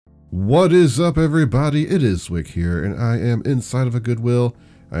What is up, everybody? It is Wick here, and I am inside of a Goodwill.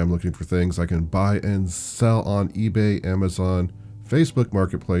 I am looking for things I can buy and sell on eBay, Amazon, Facebook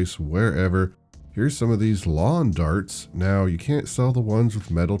Marketplace, wherever. Here's some of these lawn darts. Now, you can't sell the ones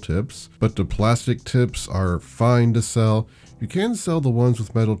with metal tips, but the plastic tips are fine to sell. You can sell the ones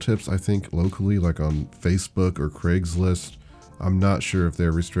with metal tips, I think, locally, like on Facebook or Craigslist. I'm not sure if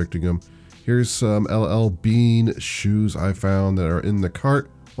they're restricting them. Here's some LL Bean shoes I found that are in the cart.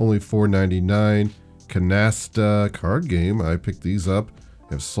 Only $4.99. Canasta card game. I picked these up.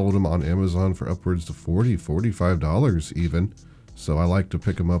 I've sold them on Amazon for upwards to $40, $45 even. So I like to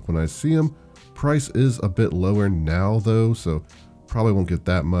pick them up when I see them. Price is a bit lower now though, so probably won't get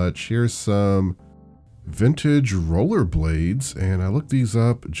that much. Here's some vintage rollerblades, and I looked these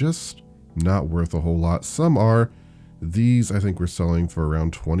up. Just not worth a whole lot. Some are. These I think were selling for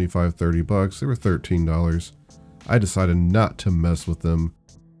around 25, 30 bucks. They were $13. I decided not to mess with them.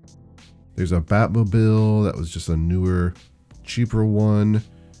 There's a Batmobile that was just a newer, cheaper one.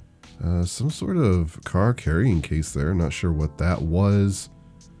 Some sort of car carrying case there. Not sure what that was.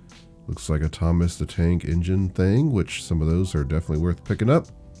 Looks like a Thomas the Tank engine thing, which some of those are definitely worth picking up.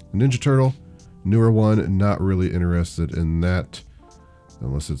 Ninja Turtle, newer one. Not really interested in that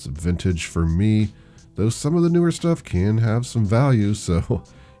unless it's vintage for me. Though some of the newer stuff can have some value, so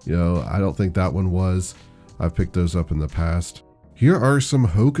you know, I don't think that one was. I've picked those up in the past. Here are some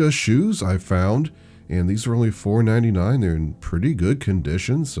Hoka shoes I found, and these are only $4.99. They're in pretty good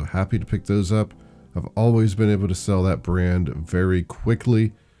condition, so happy to pick those up. I've always been able to sell that brand very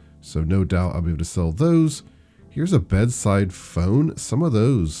quickly, so no doubt I'll be able to sell those. Here's a bedside phone. Some of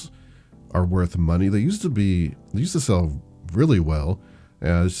those are worth money. They used to sell really well.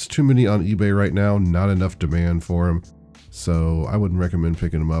 There's too many on eBay right now, not enough demand for them, so I wouldn't recommend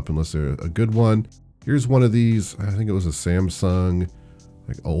picking them up unless they're a good one. Here's one of these. I think it was a Samsung,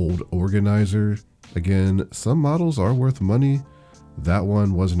 like old organizer. Again, some models are worth money. That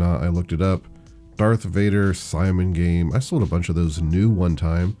one was not. I looked it up. Darth Vader Simon game. I sold a bunch of those new one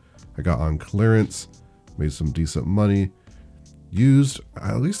time. I got on clearance, made some decent money. Used,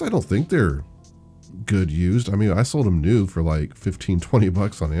 at least I don't think they're good used. I mean, I sold them new for like 15, 20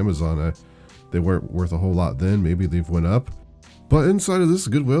 bucks on Amazon. They weren't worth a whole lot then. Maybe they've went up. But inside of this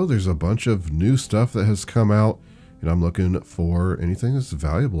Goodwill, there's a bunch of new stuff that has come out, and I'm looking for anything that's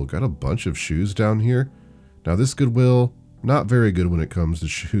valuable. Got a bunch of shoes down here. Now this Goodwill, not very good when it comes to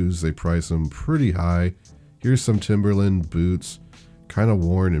shoes. They price them pretty high. Here's some Timberland boots, kind of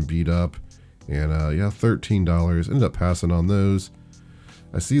worn and beat up, and yeah, $13. Ended up passing on those.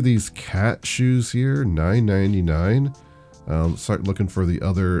 I see these cat shoes here, $9.99. Start looking for the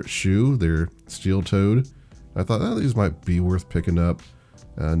other shoe. They're steel-toed. I thought, oh, these might be worth picking up.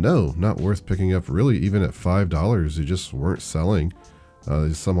 No, not worth picking up really, even at $5. They just weren't selling.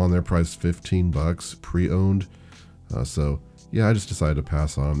 There's some on there priced 15 bucks, pre-owned. So yeah, I just decided to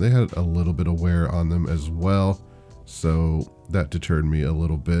pass on them. They had a little bit of wear on them as well, so that deterred me a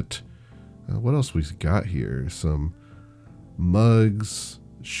little bit. What else we got here? Some mugs,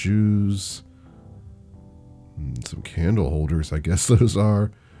 shoes, some candle holders, I guess those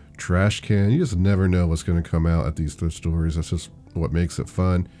are. Trash can. You just never know what's going to come out at these thrift stores. That's just what makes it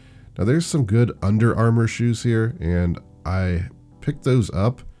fun. Now there's some good Under Armour shoes here, and I picked those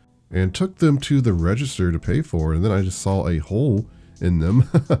up and took them to the register to pay for, and then I just saw a hole in them.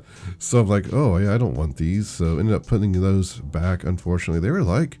 So I'm like, oh yeah, I don't want these. So ended up putting those back. Unfortunately, they were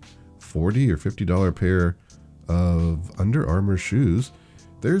like $40 or $50 pair of Under Armour shoes.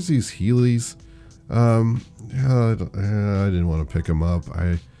 There's these Heelys. Yeah, I didn't want to pick them up.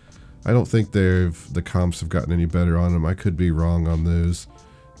 I don't think the comps have gotten any better on them. I could be wrong on those.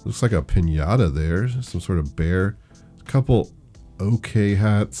 Looks like a piñata there, some sort of bear. A couple okay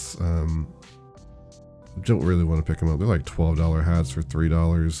hats. Don't really want to pick them up. They're like $12 hats for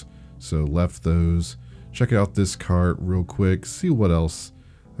 $3, so left those. Check out this cart real quick, see what else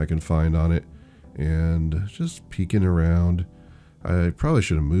I can find on it, and just peeking around. I probably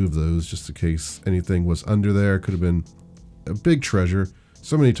should have moved those just in case anything was under there. Could have been a big treasure.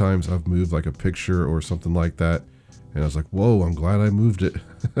 So many times I've moved like a picture or something like that, and I was like, whoa, I'm glad I moved it.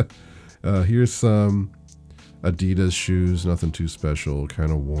 Here's some Adidas shoes, nothing too special, kind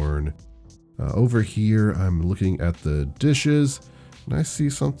of worn. Over here, I'm looking at the dishes, and I see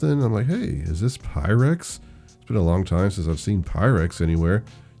something. I'm like, hey, is this Pyrex? It's been a long time since I've seen Pyrex anywhere.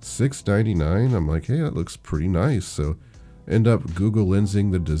 $6.99. I'm like, hey, that looks pretty nice. So end up Google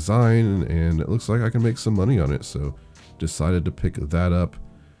lensing the design, and it looks like I can make some money on it. So decided to pick that up,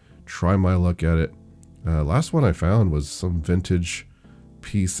 try my luck at it. Last one I found was some vintage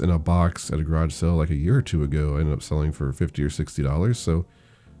piece in a box at a garage sale like a year or two ago. I ended up selling for $50 or $60. So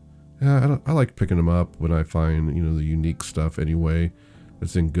Yeah, I like picking them up when I find, you know, the unique stuff anyway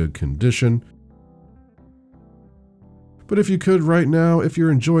that's in good condition. But if you could right now, if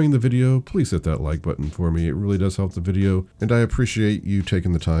you're enjoying the video, please hit that like button for me. It really does help the video, and I appreciate you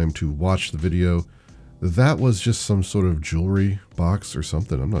taking the time to watch the video. That was just some sort of jewelry box or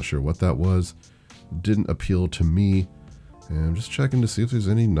something. I'm not sure what that was. Didn't appeal to me. And I'm just checking to see if there's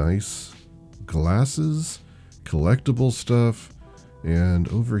any nice glasses, collectible stuff, and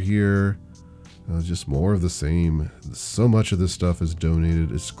over here, just more of the same. So much of this stuff is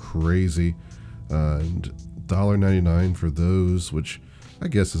donated. It's crazy. And $1.99 for those, which I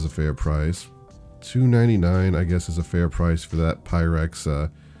guess is a fair price. $2.99 I guess is a fair price for that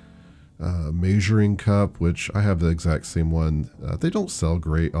Pyrex measuring cup, which I have the exact same one. They don't sell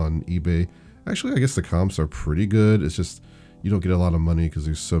great on eBay. Actually, I guess the comps are pretty good. It's just you don't get a lot of money because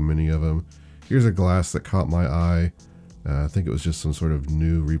there's so many of them. Here's a glass that caught my eye. I think it was just some sort of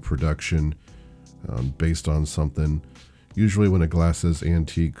new reproduction based on something. Usually when a glass is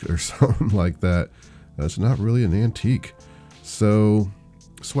antique or something like that, it's not really an antique. So,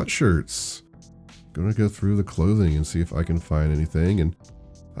 sweatshirts. Gonna go through the clothing and see if I can find anything. And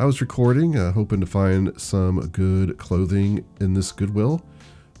I was recording, hoping to find some good clothing in this Goodwill,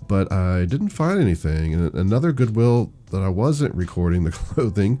 but I didn't find anything. And another Goodwill that I wasn't recording the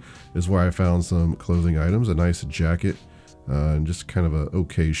clothing is where I found some clothing items. A nice jacket, and just kind of a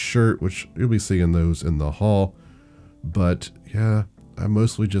okay shirt, which you'll be seeing those in the haul. But yeah, I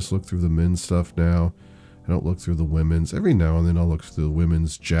mostly just look through the men's stuff now. I don't look through the women's. Every now and then I'll look through the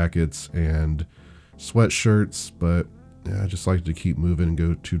women's jackets and sweatshirts, but yeah, I just like to keep moving and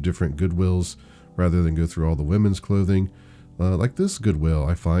go to different Goodwills rather than go through all the women's clothing. Like this Goodwill,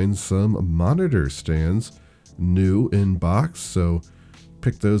 I find some monitor stands new in box, so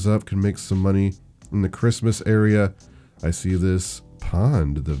pick those up, can make some money in the Christmas area. I see this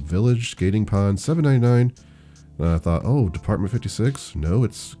pond, the Village Skating Pond, $7.99. I thought, oh, Department 56? No,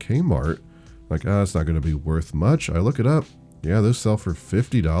 it's Kmart. Like, it's not going to be worth much. I look it up. Yeah, those sell for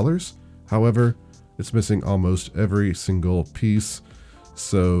 $50. However, it's missing almost every single piece.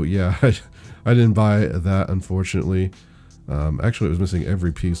 So, yeah, I didn't buy that, unfortunately. Actually, it was missing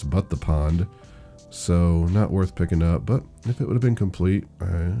every piece but the pond. So, not worth picking up. But if it would have been complete,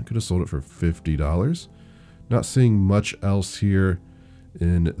 I could have sold it for $50. Not seeing much else here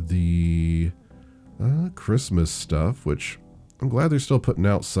in the Christmas stuff, which I'm glad they're still putting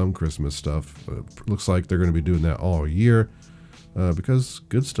out some Christmas stuff. Looks like they're going to be doing that all year because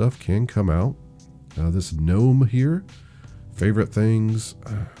good stuff can come out. This gnome here, favorite things.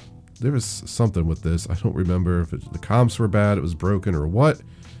 There was something with this. I don't remember if the comps were bad, it was broken, or what.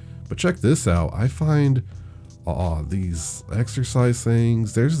 But check this out. I find these exercise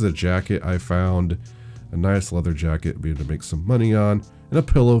things. There's the jacket I found. A nice leather jacket, be able to make some money on, and a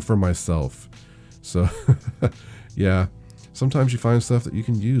pillow for myself. So, yeah, sometimes you find stuff that you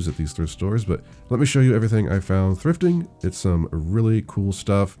can use at these thrift stores, but let me show you everything I found thrifting. It's some really cool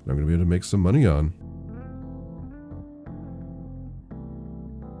stuff I'm going to be able to make some money on.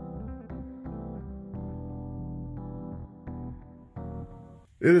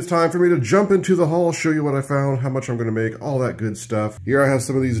 It is time for me to jump into the haul, show you what I found, how much I'm going to make, all that good stuff. Here I have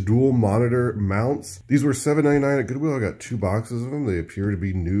some of these dual monitor mounts. These were $7.99 at Goodwill. I got 2 boxes of them. They appear to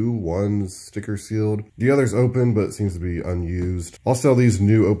be new. One's sticker sealed. The other's open, but it seems to be unused. I'll sell these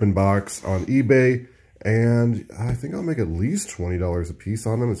new open box on eBay, and I think I'll make at least $20 a piece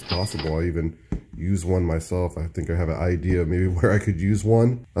on them. It's possible I even use one myself. I think I have an idea maybe where I could use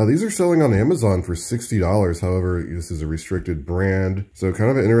one. These are selling on Amazon for $60. However, this is a restricted brand. So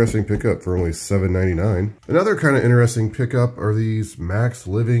kind of an interesting pickup for only $7.99. Another kind of interesting pickup are these Max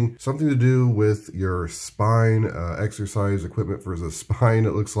Living. Something to do with your spine, exercise equipment for the spine,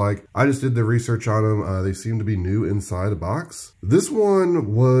 it looks like. I just did the research on them. They seem to be new inside a box. This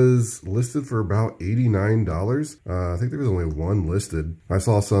one was listed for about $89. I think there was only one listed. I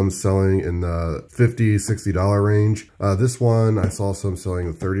saw some selling in the $50, $60 range. This one, I saw some selling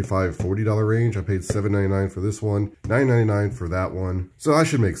in the $35, $40 range. I paid $7.99 for this one, $9.99 for that one. So I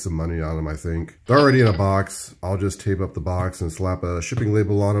should make some money on them, I think. They're already in a box. I'll just tape up the box and slap a shipping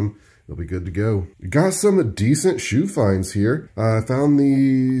label on them. They'll be good to go. Got some decent shoe finds here. I found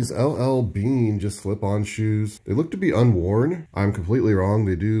these LL Bean just slip-on shoes. They look to be unworn. I'm completely wrong.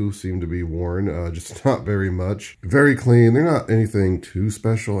 They do seem to be worn, just not very much. Very clean. They're not anything too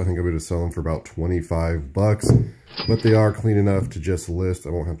special. I think I'm going to sell them for about 25 bucks, but they are clean enough to just list. I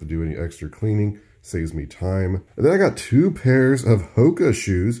won't have to do any extra cleaning. Saves me time. And then I got 2 pairs of Hoka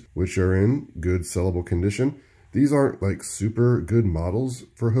shoes, which are in good sellable condition. These aren't like super good models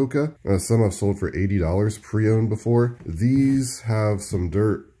for Hoka. Some I've sold for $80 pre-owned before. These have some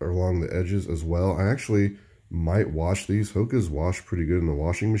dirt along the edges as well. I actually might wash these. Hoka's wash pretty good in the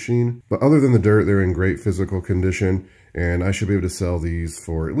washing machine. But other than the dirt, they're in great physical condition. And I should be able to sell these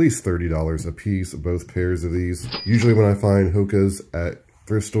for at least $30 a piece, both pairs of these. Usually when I find Hokas at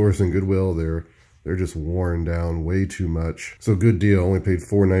thrift stores and Goodwill, they're just worn down way too much. So good deal, only paid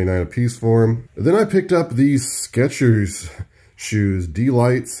 $4.99 a piece for them. Then I picked up these Skechers shoes,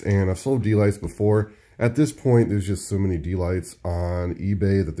 D-Lights, and I've sold D-Lights before. At this point, there's just so many D-Lights on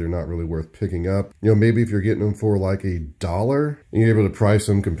eBay that they're not really worth picking up. You know, maybe if you're getting them for like $1, and you're able to price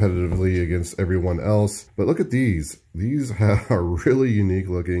them competitively against everyone else. But look at these. These are really unique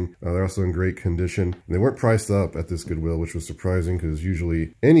looking. They're also in great condition. They weren't priced up at this Goodwill, which was surprising because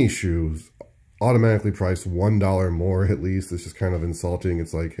usually any shoes automatically priced $1 more at least. It's just kind of insulting.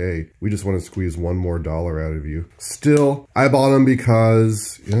 It's like, hey, we just want to squeeze $1 more out of you. Still, I bought them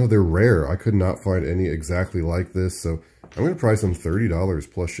because, you know, they're rare. I could not find any exactly like this, so I'm going to price them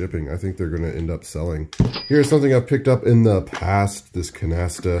 $30 plus shipping. I think they're going to end up selling. Here's something I've picked up in the past, this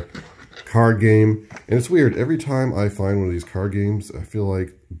Canasta card game. And it's weird, every time I find one of these card games, I feel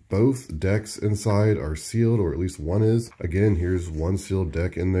like both decks inside are sealed, or at least one is. Again, here's one sealed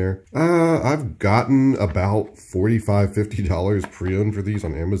deck in there. I've gotten about $45, $50 pre-owned for these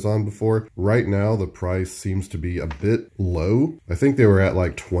on Amazon before. Right now, the price seems to be a bit low. I think they were at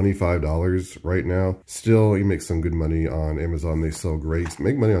like $25 right now. Still, you make some good money on Amazon. They sell great.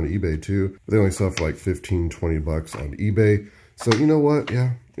 Make money on eBay too, but they only sell for like 15, 20 bucks on eBay. So you know what?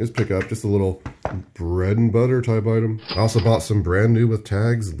 Yeah, just pick up just a little bread and butter type item. I also bought some brand new with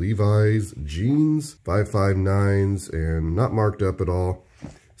tags, Levi's jeans, 559s, and not marked up at all.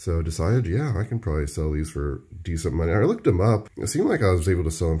 So decided, yeah, I can probably sell these for decent money. I looked them up. It seemed like I was able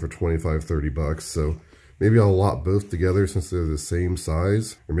to sell them for 25, 30 bucks. So maybe I'll lot both together since they're the same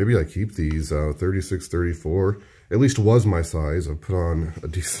size. Or maybe I keep these 36, 34. At least was my size. I've put on a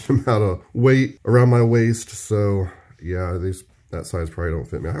decent amount of weight around my waist. So yeah, that size probably don't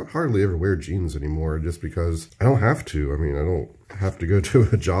fit me. I hardly ever wear jeans anymore just because I don't have to. I mean, I don't have to go to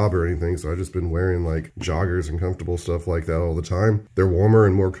a job or anything, so I've just been wearing like joggers and comfortable stuff like that all the time. They're warmer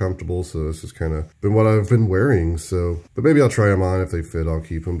and more comfortable, so this has kind of been what I've been wearing. So, but maybe I'll try them on. If they fit, I'll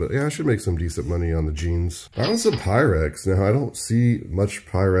keep them. But yeah, I should make some decent money on the jeans. I found some Pyrex. Now, I don't see much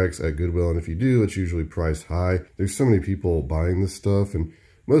Pyrex at Goodwill, and if you do, it's usually priced high. There's so many people buying this stuff, and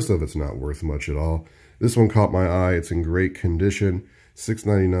most of it's not worth much at all. This one caught my eye. It's in great condition.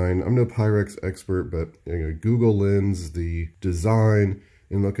 $6.99. I'm no Pyrex expert, but you know, Google Lens the design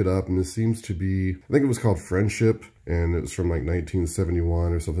and look it up. And this seems to be, I think it was called Friendship, and it was from like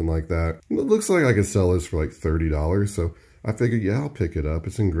 1971 or something like that. And it looks like I could sell this for like $30. So I figured, yeah, I'll pick it up.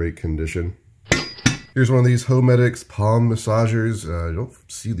 It's in great condition. Here's one of these Homedics palm massagers. You don't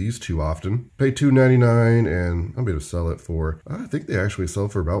see these too often. Pay $2.99 and I'll be able to sell it for, I think they actually sell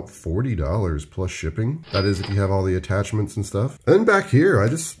for about $40 plus shipping. That is if you have all the attachments and stuff. And then back here, I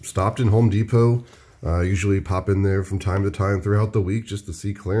just stopped in Home Depot. I usually pop in there from time to time throughout the week just to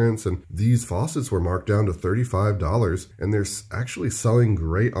see clearance, and these faucets were marked down to $35, and they're actually selling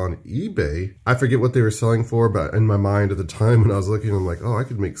great on eBay. I forget what they were selling for, but in my mind at the time when I was looking, I'm like, oh, I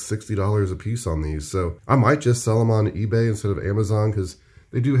could make $60 a piece on these. So I might just sell them on eBay instead of Amazon, because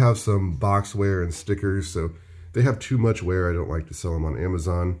they do have some boxware and stickers, so they have too much wear. I don't like to sell them on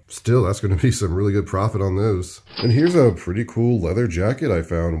Amazon. Still, that's going to be some really good profit on those. And here's a pretty cool leather jacket I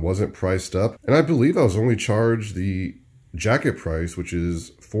found. Wasn't priced up. And I believe I was only charged the jacket price, which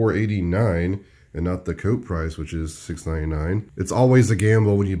is $4.89, and not the coat price, which is $6.99. It's always a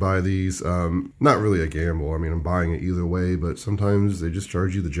gamble when you buy these. Not really a gamble. I mean, I'm buying it either way, but sometimes they just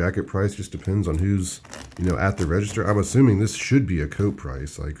charge you the jacket price. Just depends on who's, you know, at the register. I'm assuming this should be a coat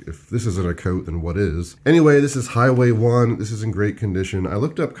price. Like, if this isn't a coat, then what is? Anyway, this is Highway 1. This is in great condition. I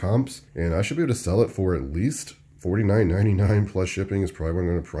looked up comps, and I should be able to sell it for at least $49.99 plus shipping is probably what I'm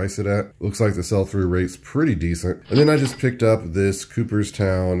going to price it at. Looks like the sell-through rate's pretty decent. And then I just picked up this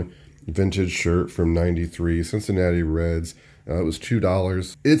Cooperstown vintage shirt from '93, Cincinnati Reds. It was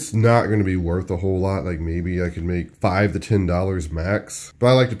 $2. It's not going to be worth a whole lot. Like maybe I could make $5 to $10 max. But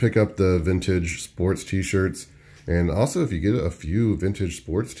I like to pick up the vintage sports t-shirts. And also if you get a few vintage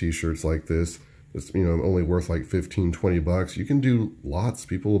sports t-shirts like this, it's, you know, only worth like 15, 20 bucks. You can do lots.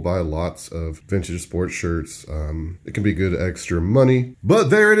 People will buy lots of vintage sports shirts. It can be good extra money. But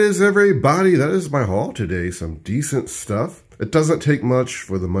there it is, everybody. That is my haul today. Some decent stuff. It doesn't take much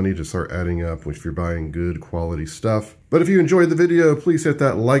for the money to start adding up if you're buying good quality stuff. But if you enjoyed the video, please hit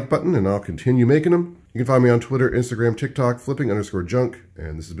that like button and I'll continue making them. You can find me on Twitter, Instagram, TikTok, flipping_junk.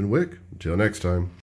 And this has been Wick. Until next time.